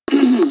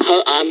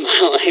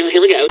Here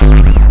we go.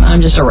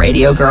 I'm just a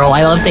radio girl.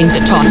 I love things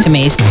that talk to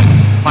me.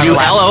 You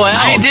LOL.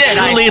 I did.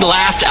 I truly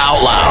laughed out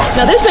loud.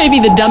 Now, this may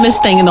be the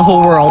dumbest thing in the whole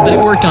world, but it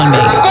worked on me.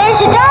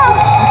 There's a dog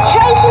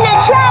chasing a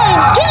train.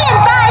 Get him,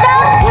 Fido.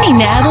 Hey,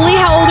 Natalie,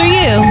 how old are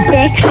you?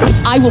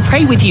 6. I will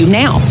pray with you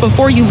now.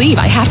 Before you leave,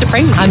 I have to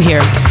pray with you. I'm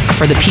here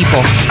for the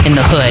people in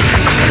the hood.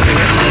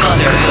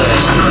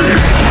 Motherhood.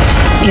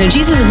 You know,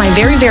 Jesus is my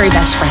very, very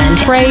best friend.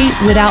 Pray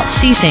without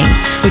ceasing,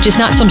 which is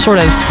not some sort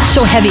of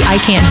so heavy I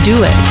can't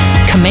do it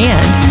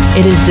command.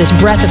 It is this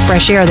breath of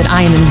fresh air that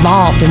I am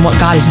involved in what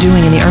God is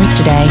doing in the earth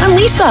today. I'm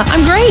Lisa.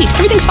 I'm great.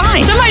 Everything's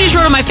fine. Somebody just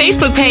wrote on my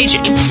Facebook page,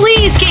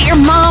 please get your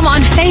mom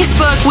on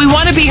Facebook. We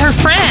want to be her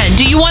friend.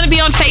 Do you want to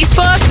be on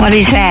Facebook? What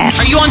is that?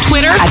 Are you on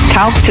Twitter? I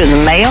talked to the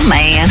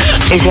mailman.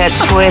 Is that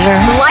Twitter?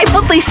 Life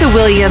with Lisa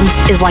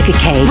Williams is like a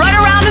cake. Run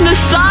around in the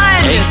sun.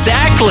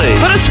 Exactly.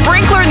 Put a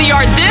sprinkler in the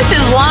yard. This is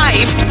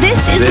life.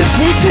 This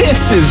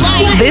is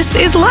life. This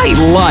is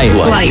life.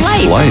 Life.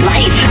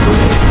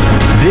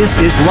 This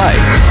is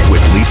Life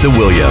with Lisa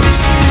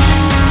Williams.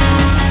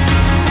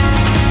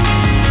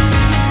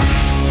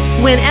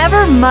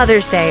 Whenever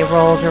Mother's Day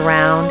rolls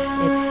around,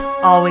 it's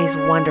always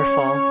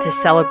wonderful to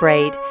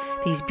celebrate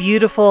these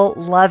beautiful,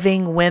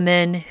 loving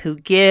women who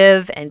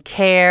give and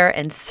care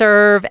and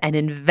serve and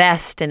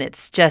invest, and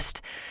it's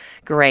just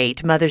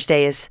great. Mother's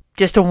Day is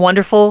just a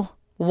wonderful,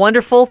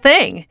 wonderful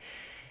thing,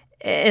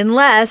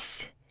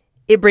 unless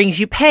it brings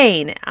you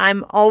pain.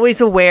 I'm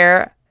always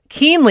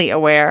keenly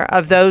aware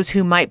of those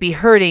who might be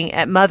hurting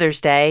at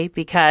Mother's Day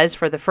because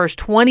for the first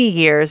 20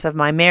 years of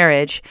my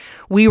marriage,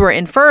 we were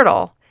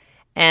infertile.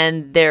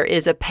 And there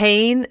is a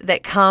pain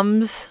that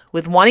comes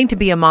with wanting to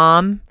be a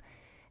mom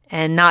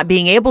and not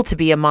being able to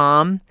be a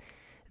mom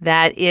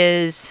that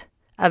is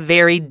a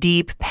very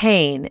deep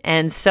pain.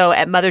 And so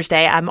at Mother's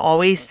Day, I'm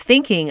always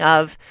thinking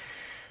of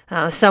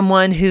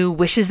someone who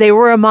wishes they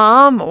were a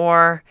mom,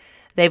 or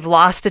they've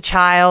lost a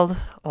child,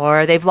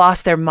 or they've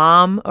lost their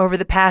mom over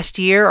the past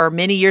year or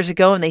many years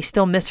ago, and they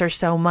still miss her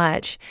so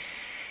much.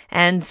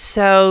 And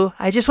so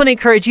I just want to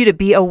encourage you to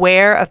be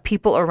aware of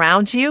people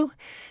around you,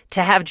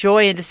 to have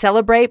joy and to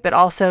celebrate, but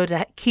also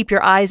to keep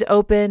your eyes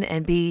open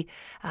and be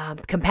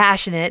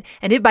compassionate.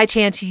 And if by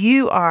chance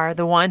you are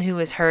the one who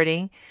is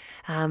hurting,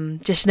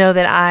 just know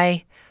that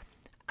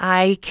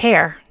I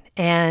care.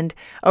 And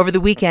over the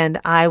weekend,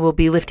 I will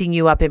be lifting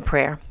you up in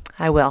prayer.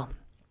 I will.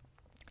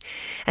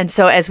 And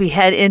so as we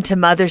head into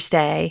Mother's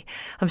Day,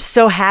 I'm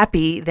so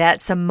happy that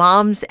some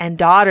moms and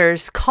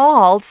daughters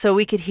called so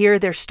we could hear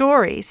their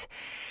stories.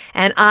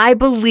 And I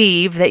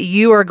believe that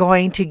you are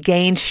going to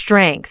gain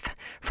strength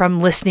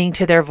from listening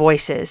to their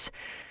voices.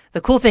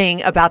 The cool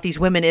thing about these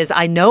women is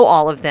I know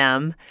all of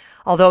them,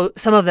 although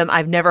some of them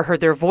I've never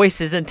heard their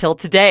voices until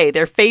today.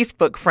 They're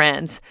Facebook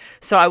friends.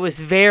 So I was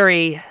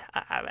very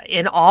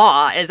in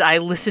awe as I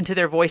listened to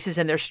their voices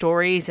and their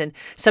stories. And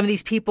some of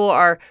these people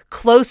are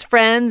close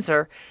friends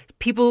or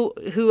people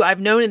who I've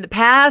known in the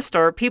past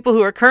or people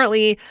who are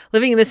currently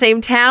living in the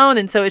same town.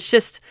 And so it's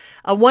just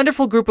a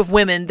wonderful group of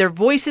women. Their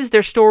voices,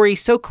 their stories,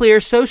 so clear,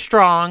 so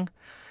strong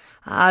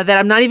that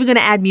I'm not even going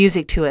to add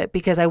music to it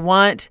because I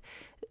want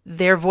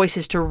their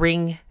voices to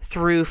ring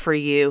through for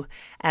you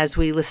as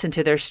we listen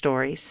to their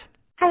stories.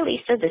 Hi,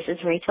 Lisa. This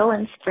is Rachel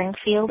in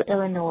Springfield,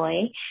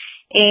 Illinois.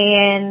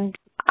 And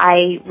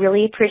I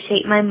really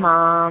appreciate my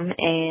mom,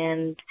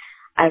 and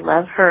I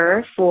love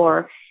her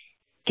for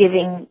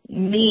giving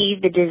me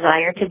the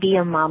desire to be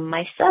a mom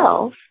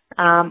myself.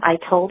 I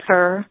told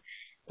her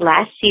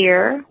last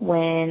year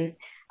when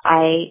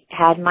I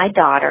had my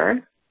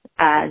daughter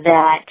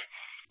that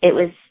it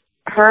was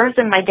hers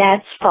and my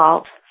dad's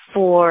fault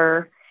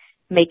for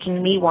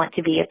making me want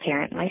to be a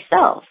parent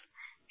myself.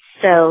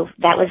 So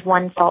that was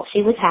one fault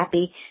she was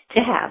happy to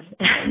have.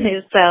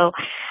 So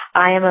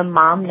I am a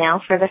mom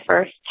now for the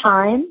first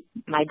time.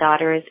 My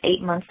daughter is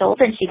 8 months old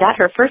and she got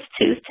her first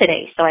tooth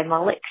today. So I'm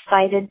all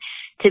excited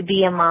to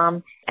be a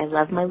mom. I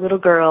love my little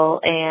girl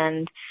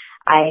and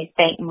I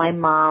thank my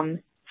mom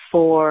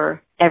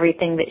for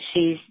everything that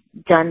she's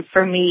done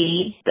for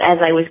me as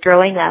I was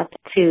growing up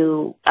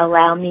to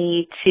allow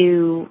me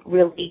to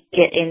really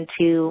get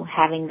into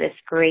having this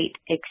great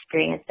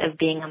experience of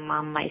being a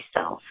mom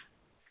myself.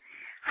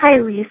 Hi,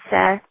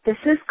 Lisa. This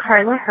is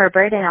Carla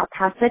Herbert in El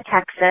Paso,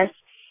 Texas,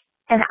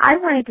 and I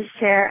wanted to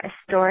share a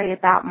story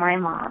about my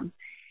mom.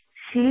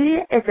 She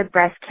is a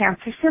breast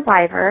cancer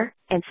survivor,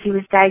 and she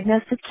was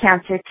diagnosed with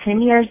cancer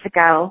 10 years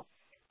ago,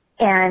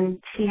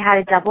 and she had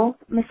a double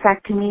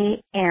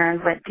mastectomy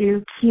and went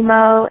through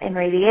chemo and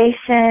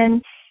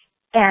radiation,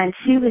 and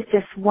she was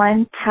just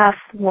one tough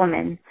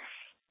woman.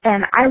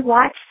 And I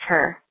watched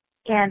her,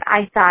 and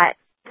I thought,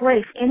 boy,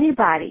 if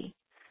anybody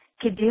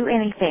could do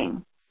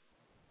anything,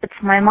 it's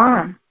my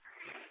mom.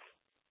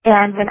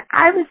 And when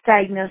I was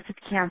diagnosed with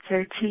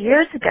cancer 2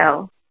 years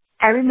ago,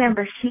 I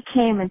remember she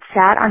came and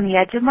sat on the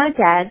edge of my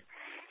bed.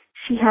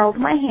 She held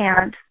my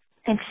hand,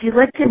 and she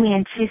looked at me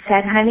and she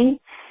said,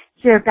 honey,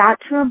 you're about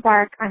to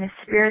embark on a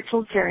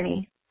spiritual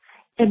journey,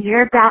 and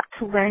you're about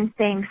to learn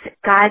things that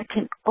God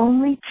can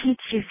only teach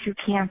you through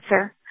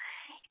cancer.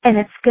 and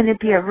it's going to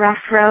be a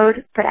rough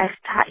road, but I've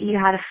taught you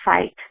how to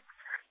fight.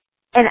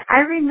 And I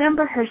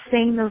remember her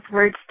saying those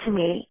words to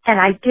me, and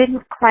I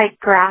didn't quite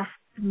grasp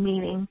the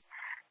meaning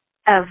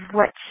of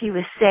what she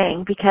was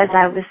saying because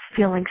I was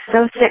feeling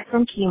so sick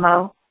from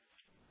chemo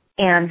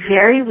and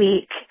very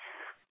weak.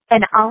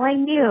 And all I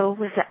knew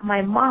was that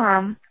my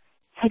mom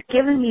had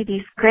given me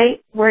these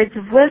great words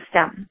of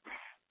wisdom.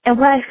 And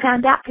what I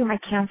found out through my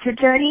cancer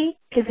journey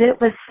is it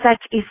was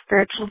such a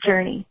spiritual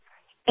journey.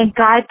 And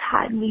God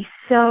taught me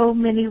so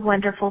many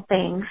wonderful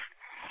things.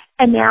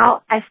 And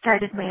now I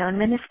started my own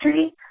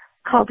ministry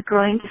called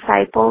Growing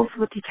Disciples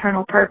with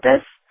Eternal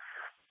Purpose.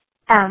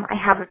 I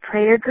have a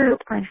prayer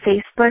group on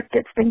Facebook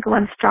that's been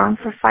going strong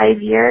for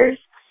 5 years.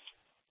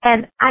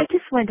 And I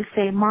just wanted to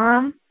say,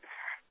 Mom,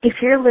 if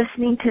you're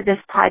listening to this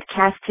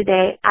podcast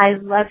today, I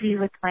love you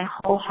with my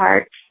whole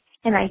heart.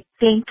 And I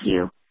thank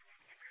you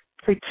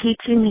for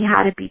teaching me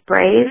how to be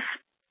brave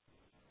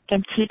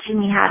and teaching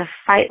me how to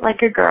fight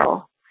like a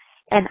girl.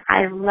 And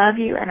I love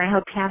you, and I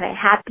hope you have a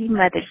happy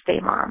Mother's Day,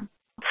 Mom.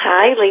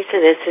 Hi,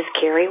 Lisa. This is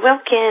Carrie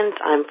Wilkins.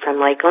 I'm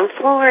from Lakeland,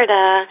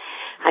 Florida.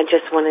 I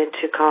just wanted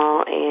to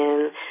call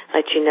and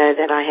let you know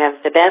that I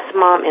have the best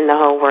mom in the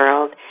whole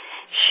world.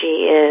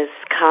 She is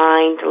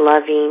kind,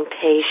 loving,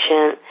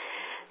 patient,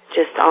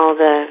 just all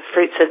the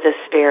fruits of the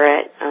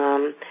Spirit.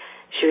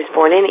 She was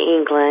born in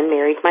England,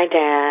 married my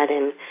dad,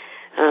 and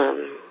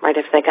right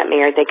after they got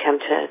married, they come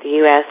to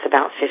the U.S.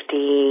 about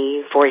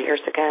 54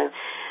 years ago.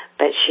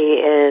 But she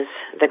is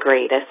the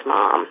greatest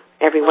mom.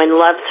 Everyone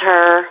loves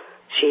her.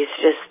 She's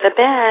just the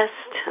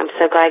best. I'm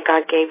so glad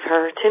God gave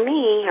her to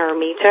me, or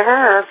me to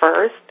her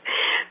first.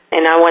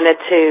 And I wanted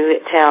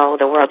to tell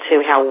the world,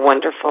 too, how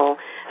wonderful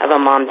of a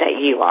mom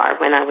that you are.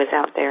 When I was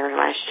out there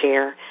last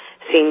year,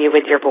 seeing you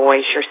with your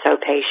boys, you're so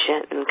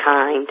patient and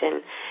kind,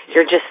 and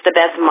you're just the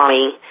best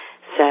mommy.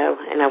 So,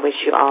 and I wish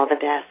you all the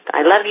best.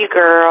 I love you,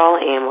 girl,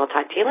 and we'll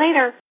talk to you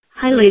later.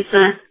 Hi,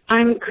 Lisa.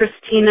 I'm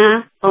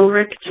Christina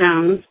Ulrich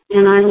Jones,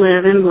 and I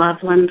live in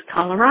Loveland,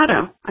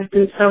 Colorado. I've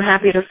been so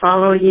happy to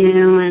follow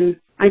you, and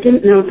I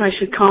didn't know if I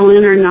should call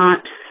in or not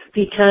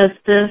because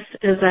this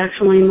is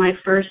actually my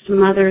first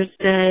Mother's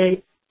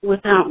Day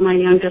without my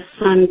youngest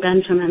son,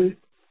 Benjamin.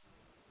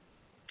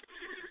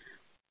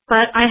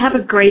 But I have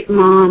a great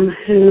mom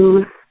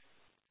who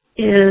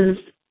is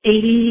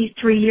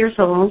 83 years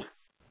old.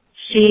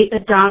 She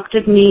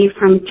adopted me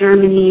from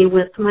Germany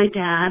with my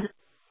dad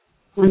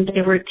when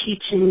they were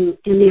teaching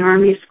in the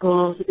Army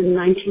schools in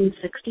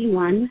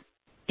 1961.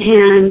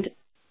 And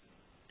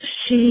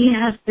she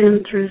has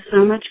been through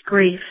so much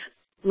grief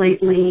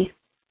lately,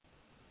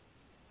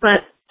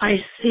 but I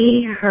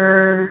see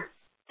her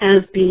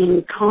as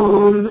being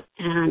calm,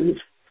 and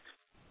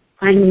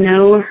I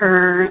know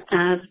her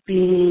as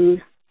being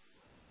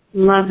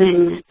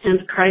loving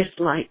and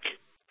Christ-like.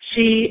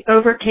 She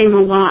overcame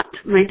a lot.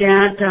 My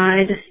dad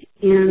died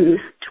in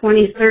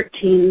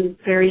 2013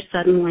 very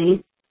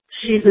suddenly.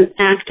 She's an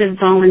active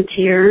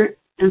volunteer,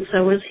 and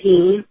so is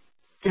he,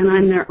 and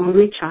I'm their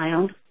only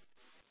child.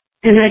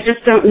 And I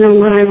just don't know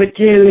what I would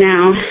do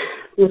now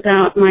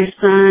without my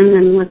son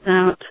and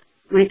without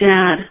my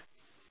dad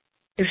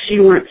if she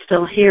weren't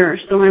still here.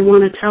 So I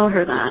want to tell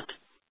her that.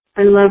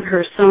 I love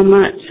her so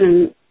much,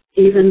 and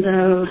even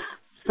though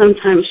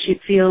sometimes she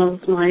feels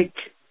like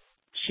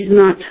she's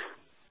not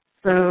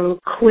so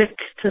quick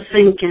to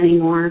think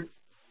anymore,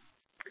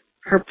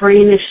 her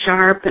brain is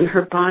sharp and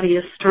her body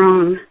is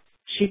strong.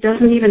 She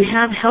doesn't even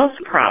have health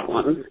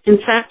problems. In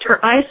fact,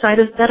 her eyesight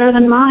is better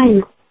than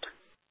mine.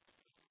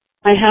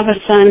 I have a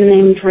son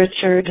named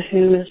Richard,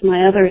 who is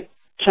my other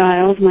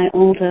child, my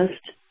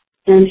oldest,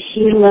 and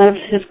he loves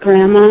his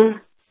grandma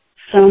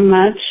so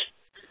much.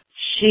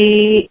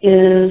 She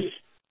is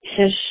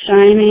his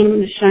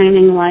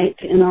shining light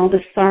in all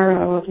the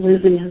sorrow of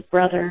losing his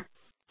brother.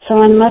 So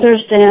on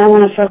Mother's Day, I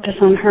want to focus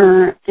on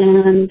her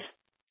and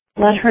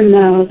let her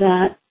know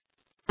that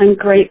I'm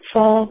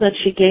grateful that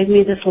she gave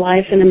me this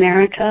life in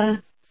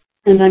America,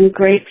 and I'm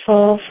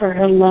grateful for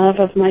her love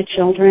of my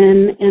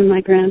children and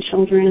my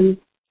grandchildren.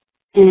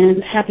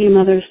 And happy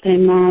Mother's Day,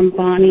 Mom,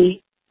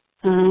 Bonnie.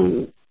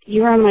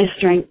 You are my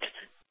strength,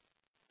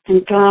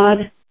 and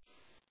God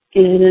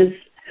is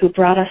who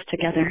brought us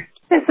together.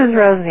 This is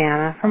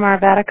Rosanna from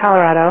Arvada,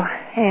 Colorado,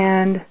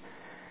 and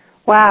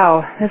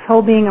wow, this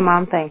whole being a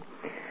mom thing.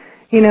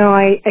 You know,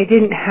 I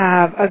didn't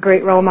have a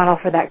great role model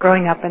for that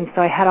growing up, and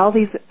so I had all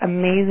these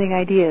amazing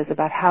ideas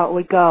about how it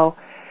would go.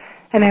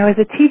 And I was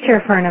a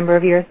teacher for a number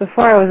of years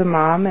before I was a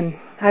mom, and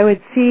I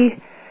would see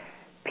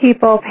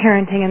people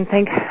parenting and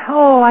think,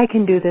 oh, I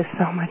can do this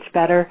so much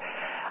better.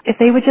 If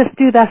they would just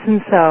do thus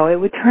and so, it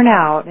would turn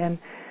out. And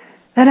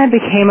then I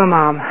became a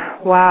mom.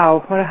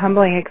 Wow, what a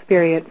humbling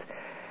experience.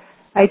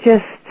 I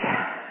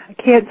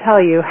can't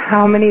tell you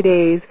how many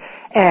days,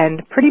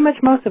 and pretty much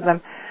most of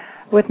them,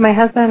 with my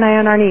husband and I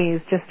on our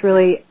knees, just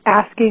really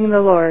asking the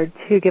Lord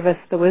to give us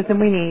the wisdom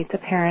we need to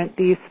parent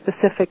these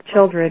specific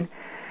children.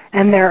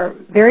 And they're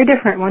very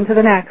different one to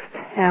the next,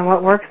 and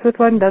what works with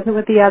one doesn't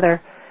with the other.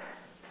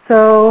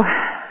 So,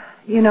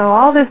 you know,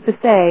 all this to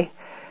say,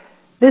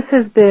 this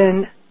has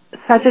been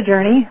such a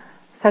journey,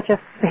 such a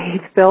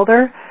faith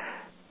builder,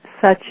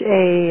 such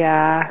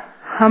a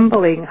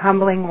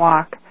humbling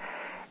walk,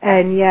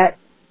 and yet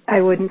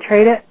I wouldn't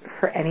trade it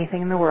for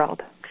anything in the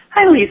world.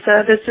 Hi,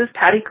 Lisa. This is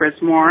Patty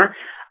Grismore.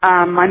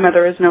 My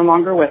mother is no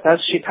longer with us.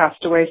 She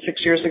passed away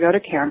 6 years ago to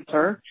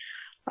cancer.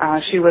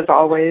 She was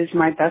always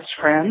my best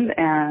friend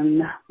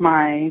and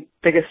my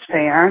biggest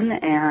fan,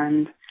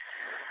 and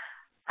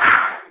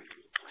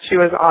she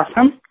was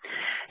awesome.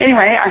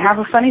 Anyway, I have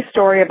a funny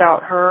story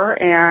about her,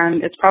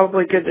 and it's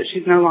probably good that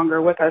she's no longer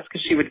with us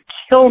because she would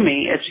kill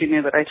me if she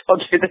knew that I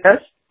told you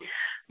this.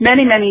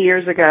 Many, many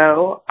years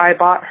ago, I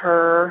bought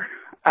her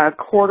a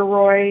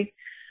corduroy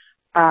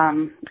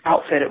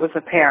outfit. It was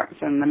the pants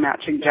and the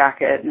matching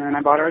jacket, and then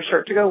I bought her a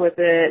shirt to go with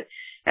it,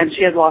 and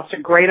she had lost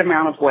a great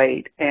amount of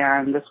weight,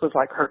 and this was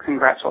like her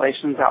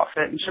congratulations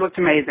outfit, and she looked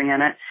amazing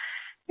in it.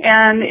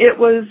 And it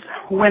was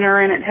winter,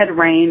 and it had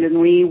rained,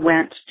 and we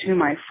went to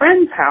my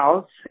friend's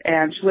house,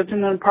 and she lived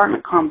in an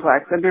apartment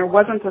complex, and there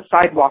wasn't a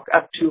sidewalk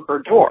up to her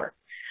door.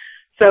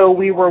 So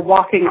we were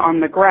walking on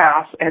the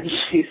grass, and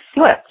she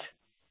slipped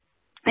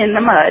in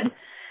the mud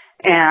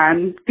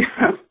and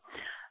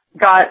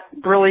got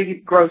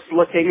really gross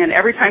looking, and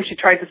every time she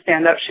tried to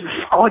stand up, she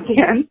would fall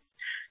again.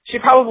 She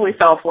probably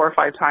fell 4 or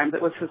 5 times.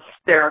 It was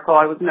hysterical.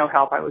 I was no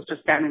help. I was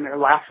just standing there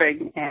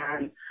laughing,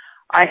 and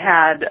I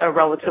had a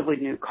relatively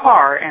new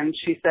car, and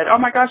she said, "Oh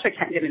my gosh, I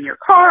can't get in your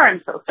car.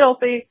 I'm so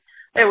filthy."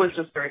 It was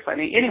just very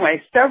funny.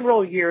 Anyway,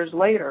 several years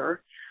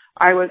later,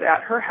 I was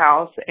at her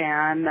house,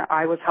 and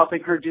I was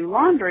helping her do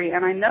laundry,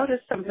 and I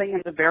noticed something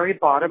in the very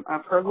bottom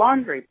of her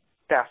laundry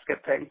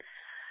basket thing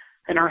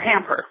in her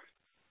hamper.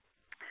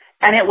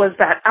 And it was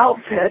that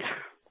outfit.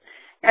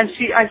 And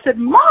I said,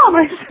 "Mom,"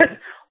 I said,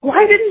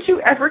 "why didn't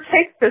you ever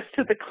take this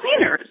to the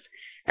cleaners?"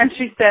 And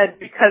she said,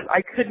 "Because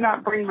I could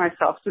not bring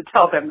myself to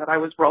tell them that I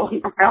was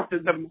rolling around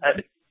in the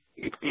mud."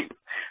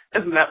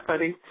 Isn't that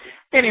funny?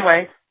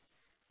 Anyway,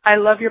 I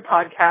love your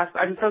podcast.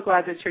 I'm so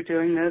glad that you're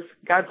doing this.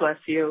 God bless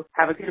you.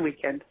 Have a good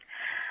weekend.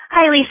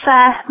 Hi,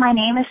 Lisa. My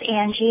name is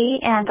Angie,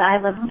 and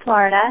I live in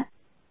Florida.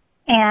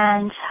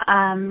 And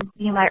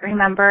you might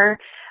remember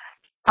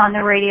on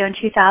the radio in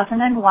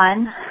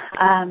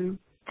 2001,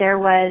 there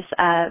was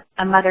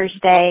a Mother's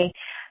Day,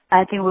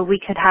 I think, where we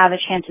could have a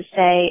chance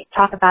to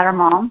talk about our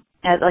mom,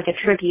 like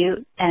a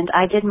tribute. And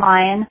I did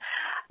mine,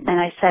 and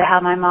I said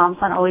how my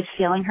mom's not always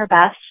feeling her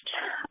best,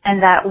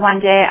 and that one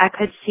day I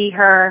could see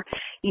her,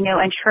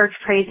 in church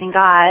praising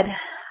God.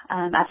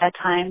 At that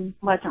time,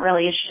 wasn't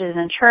really interested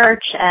in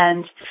church,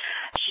 and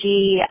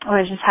she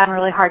was just having a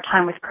really hard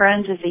time with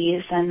Crohn's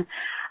disease. And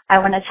I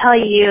want to tell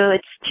you,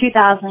 it's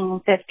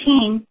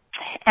 2015,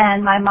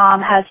 and my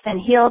mom has been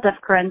healed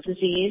of Crohn's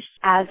disease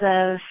as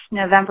of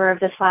November of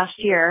this last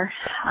year.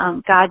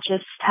 God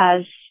just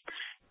has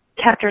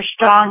kept her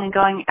strong and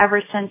going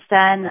ever since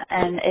then,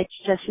 and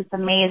it's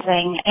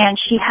amazing. And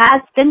she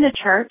has been to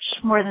church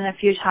more than a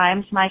few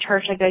times, my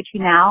church I go to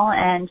now.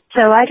 And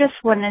so I just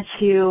wanted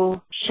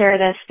to share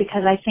this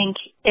because I think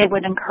it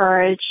would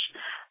encourage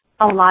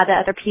a lot of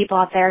other people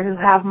out there who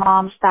have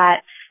moms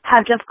that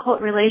have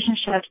difficult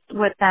relationships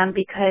with them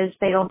because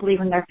they don't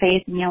believe in their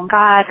faith in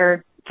God,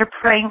 or they're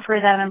praying for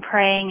them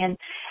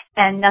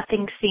and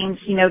nothing seems,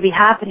 be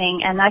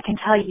happening. And I can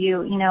tell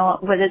you,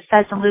 what it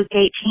says in Luke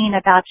 18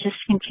 about just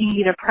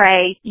continue to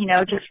pray,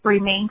 just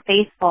remain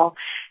faithful,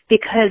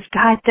 because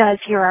God does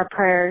hear our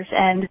prayers.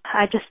 And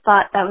I just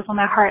thought that was on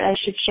my heart. I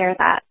should share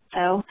that.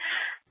 So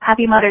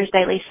happy Mother's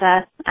Day,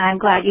 Lisa. I'm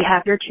glad you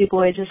have your 2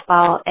 boys as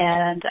well.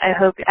 And I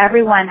hope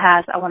everyone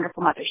has a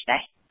wonderful Mother's Day.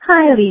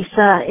 Hi,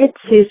 Lisa. It's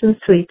Susan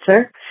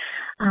Sweetser.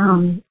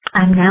 I'm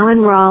now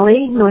in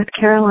Raleigh, North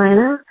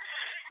Carolina.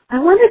 I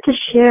wanted to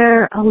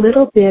share a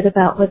little bit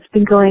about what's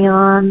been going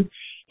on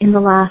in the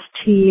last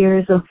 2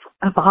 years of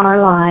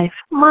our life.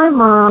 My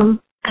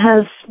mom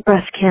has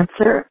breast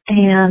cancer,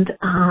 and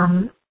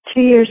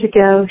 2 years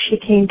ago she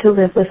came to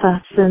live with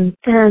us, and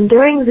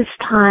during this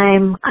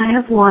time I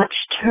have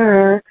watched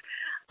her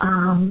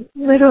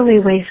literally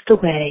waste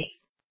away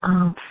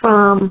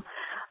from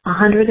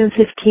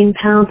 115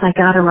 pounds I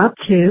got her up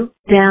to,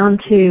 down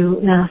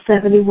to now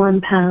 71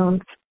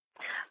 pounds.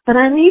 But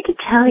I need to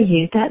tell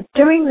you that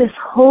during this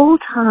whole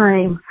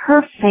time,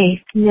 her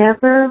faith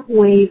never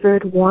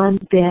wavered one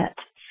bit.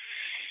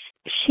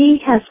 She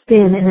has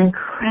been an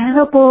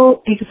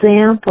incredible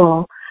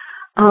example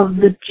of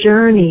the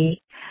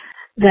journey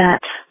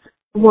that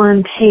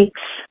one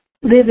takes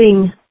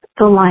living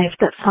the life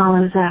that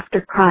follows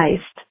after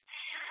Christ.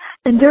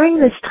 And during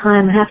this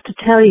time, I have to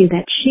tell you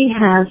that she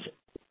has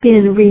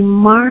been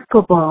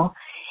remarkable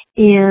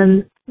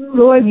in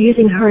Lord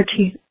using her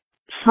to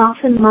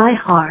soften my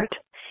heart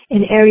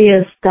in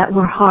areas that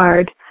were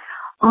hard,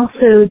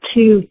 also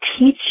to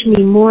teach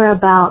me more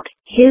about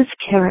His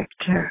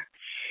character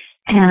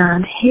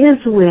and His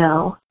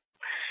will.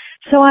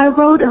 So I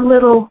wrote a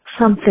little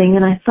something,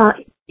 and I thought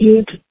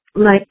you'd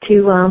like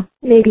to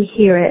maybe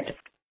hear it.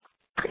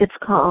 It's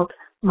called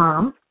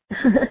Mom.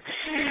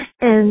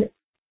 And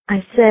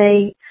I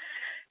say,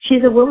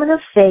 she's a woman of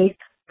faith,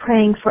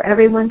 praying for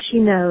everyone she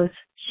knows.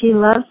 She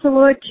loves the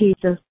Lord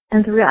Jesus,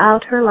 and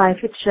throughout her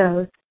life it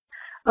shows.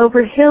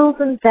 Over hills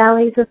and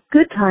valleys of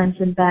good times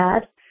and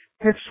bad,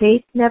 her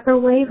faith never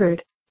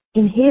wavered.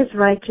 In his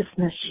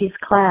righteousness she's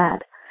clad.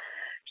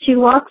 She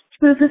walks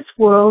through this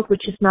world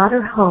which is not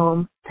her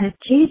home, that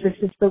Jesus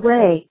is the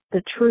way,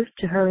 the truth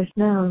to her is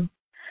known.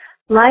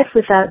 Life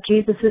without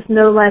Jesus is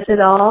no life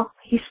at all.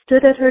 He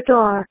stood at her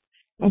door,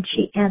 and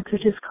she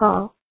answered his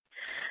call.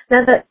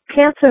 Now that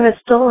cancer has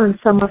stolen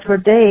some of her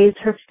days,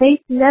 her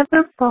faith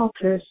never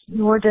falters,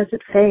 nor does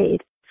it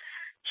fade.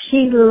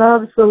 She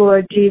loves the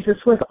Lord Jesus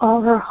with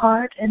all her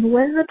heart, and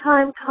when the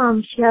time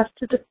comes she has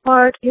to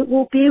depart, it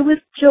will be with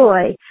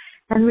joy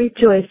and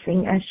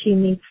rejoicing as she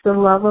meets the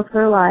love of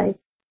her life.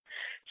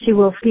 She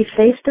will be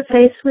face to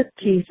face with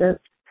Jesus.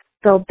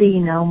 There'll be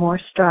no more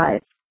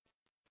strife.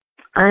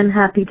 I'm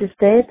happy to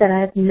say that I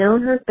have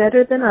known her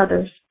better than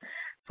others,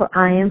 for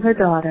I am her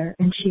daughter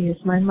and she is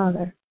my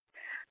mother.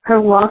 Her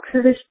walk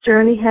through this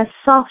journey has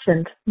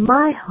softened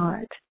my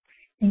heart,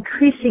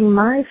 increasing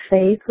my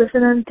faith with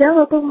an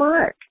indelible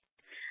mark.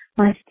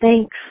 My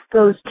thanks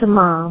goes to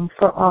Mom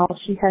for all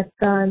she has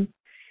done.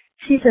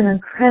 She's an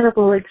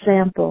incredible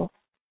example.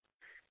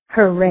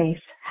 Her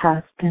race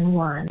has been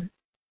won.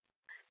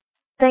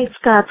 Thanks,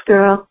 God's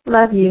girl.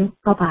 Love you.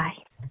 Bye-bye.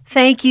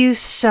 Thank you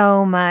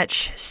so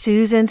much,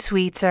 Susan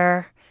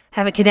Sweetser.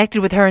 Haven't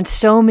connected with her in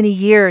so many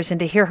years, and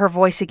to hear her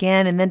voice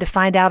again and then to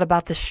find out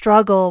about the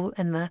struggle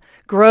and the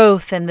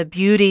growth and the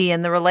beauty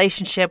and the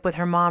relationship with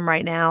her mom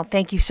right now.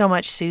 Thank you so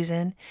much,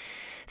 Susan.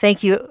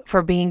 Thank you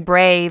for being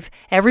brave,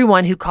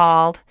 everyone who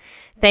called.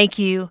 Thank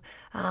you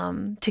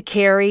to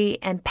Carrie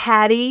and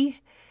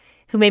Patty,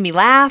 who made me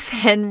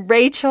laugh, and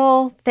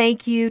Rachel.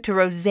 Thank you to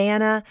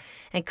Rosanna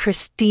and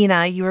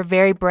Christina. You were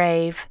very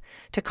brave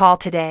to call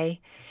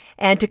today.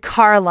 And to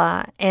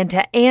Carla and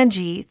to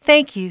Angie,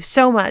 thank you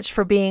so much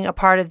for being a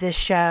part of this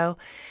show,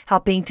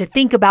 helping to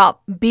think about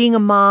being a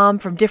mom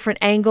from different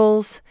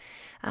angles,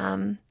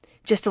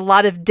 just a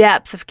lot of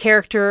depth of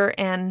character,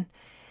 and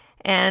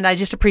I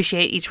just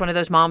appreciate each one of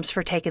those moms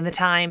for taking the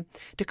time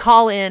to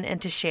call in and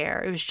to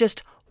share. It was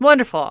just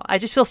wonderful. I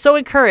just feel so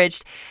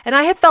encouraged, and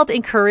I have felt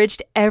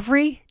encouraged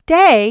every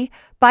day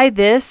by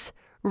this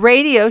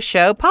radio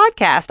show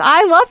podcast.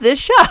 I love this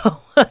show.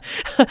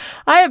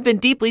 I have been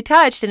deeply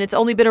touched, and it's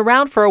only been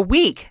around for a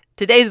week.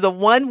 Today's the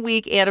 1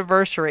 week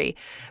anniversary,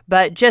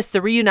 but just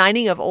the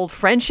reuniting of old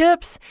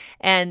friendships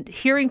and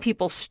hearing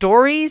people's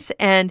stories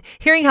and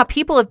hearing how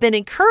people have been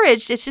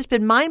encouraged, it's just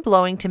been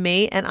mind-blowing to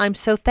me, and I'm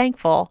so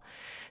thankful,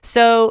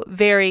 so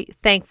very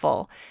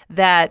thankful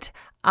that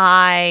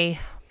I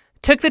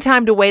took the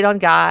time to wait on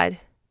God,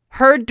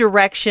 heard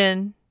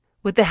direction,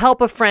 with the help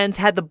of friends,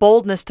 had the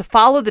boldness to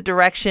follow the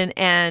direction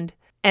and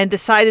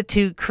decided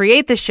to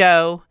create the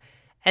show.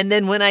 And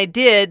then when I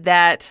did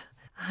that,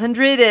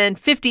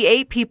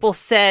 158 people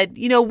said,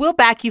 we'll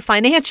back you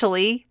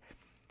financially.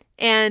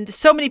 And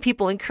so many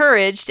people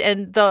encouraged.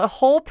 And the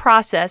whole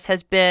process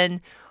has been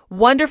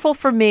wonderful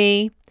for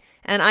me.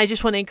 And I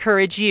just want to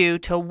encourage you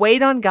to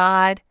wait on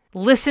God,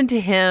 listen to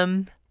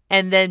Him,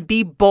 and then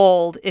be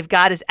bold if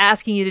God is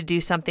asking you to do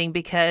something,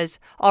 because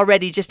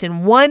already just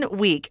in 1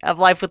 week of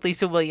Life with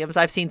Lisa Williams,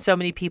 I've seen so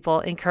many people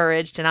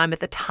encouraged, and I'm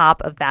at the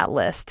top of that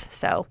list.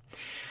 So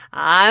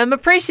I'm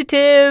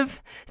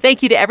appreciative.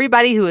 Thank you to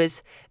everybody who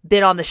has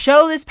been on the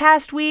show this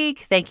past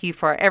week. Thank you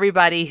for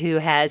everybody who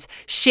has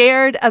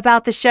shared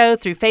about the show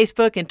through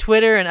Facebook and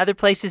Twitter and other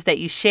places that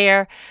you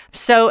share. I'm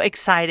so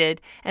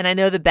excited, and I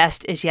know the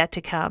best is yet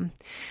to come.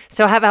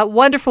 So have a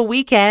wonderful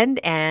weekend,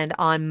 and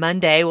on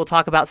Monday we'll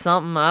talk about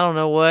something, I don't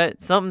know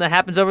what, something that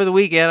happens over the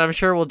weekend. I'm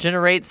sure we'll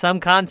generate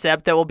some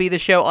concept that will be the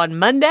show on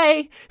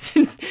Monday.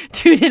 Tune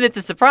in, it's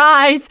a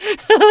surprise.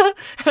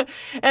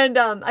 And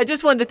I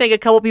just wanted to thank a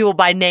couple people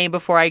by name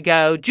before I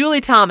go. Julie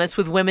Thomas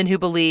with Women Who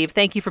Believe.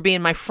 Thank you for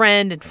being my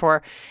friend and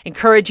for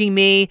encouraging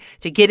me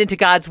to get into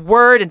God's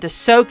Word and to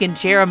soak in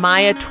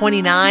Jeremiah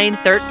 29,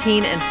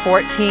 13, and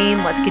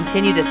 14. Let's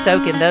continue to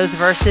soak in those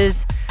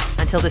verses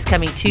until this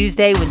coming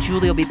Tuesday when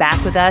Julie will be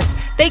back with us.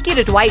 Thank you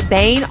to Dwight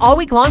Bain. All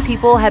week long,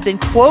 people have been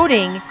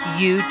quoting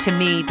you to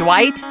me,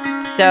 Dwight.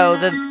 So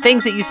the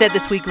things that you said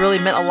this week really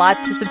meant a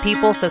lot to some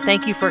people. So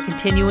thank you for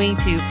continuing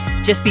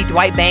to just be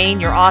Dwight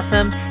Bain. You're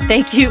awesome.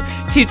 Thank you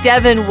to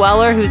Devin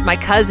Weller, who's my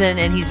cousin,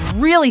 and he's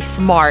really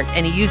smart,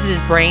 and he uses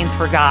his brains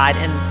for God,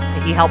 and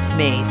he helps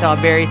me. So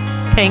I'm very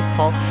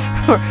thankful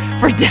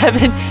for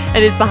Devin and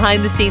his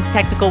behind-the-scenes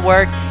technical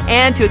work,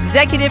 and to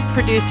executive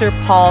producer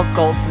Paul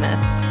Goldsmith.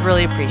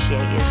 Really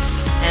appreciate you.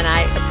 And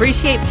I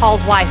appreciate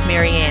Paul's wife,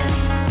 Marianne.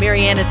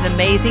 Marianne is an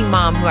amazing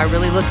mom who I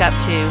really look up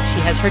to. She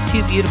has her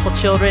 2 beautiful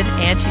children,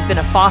 and she's been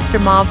a foster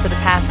mom for the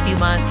past few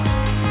months.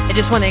 I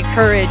just want to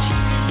encourage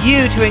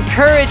you to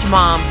encourage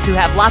moms who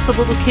have lots of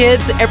little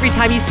kids. Every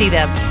time you see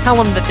them, tell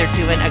them that they're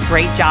doing a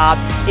great job.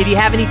 If you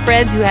have any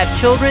friends who have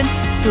children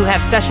who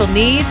have special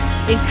needs,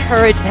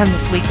 encourage them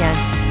this weekend.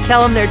 Tell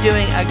them they're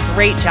doing a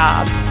great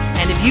job.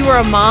 And if you are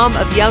a mom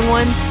of young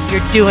ones,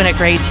 you're doing a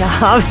great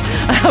job.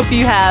 I hope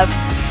you have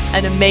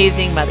an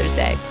amazing Mother's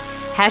Day.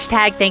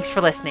 #, thanks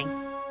for listening.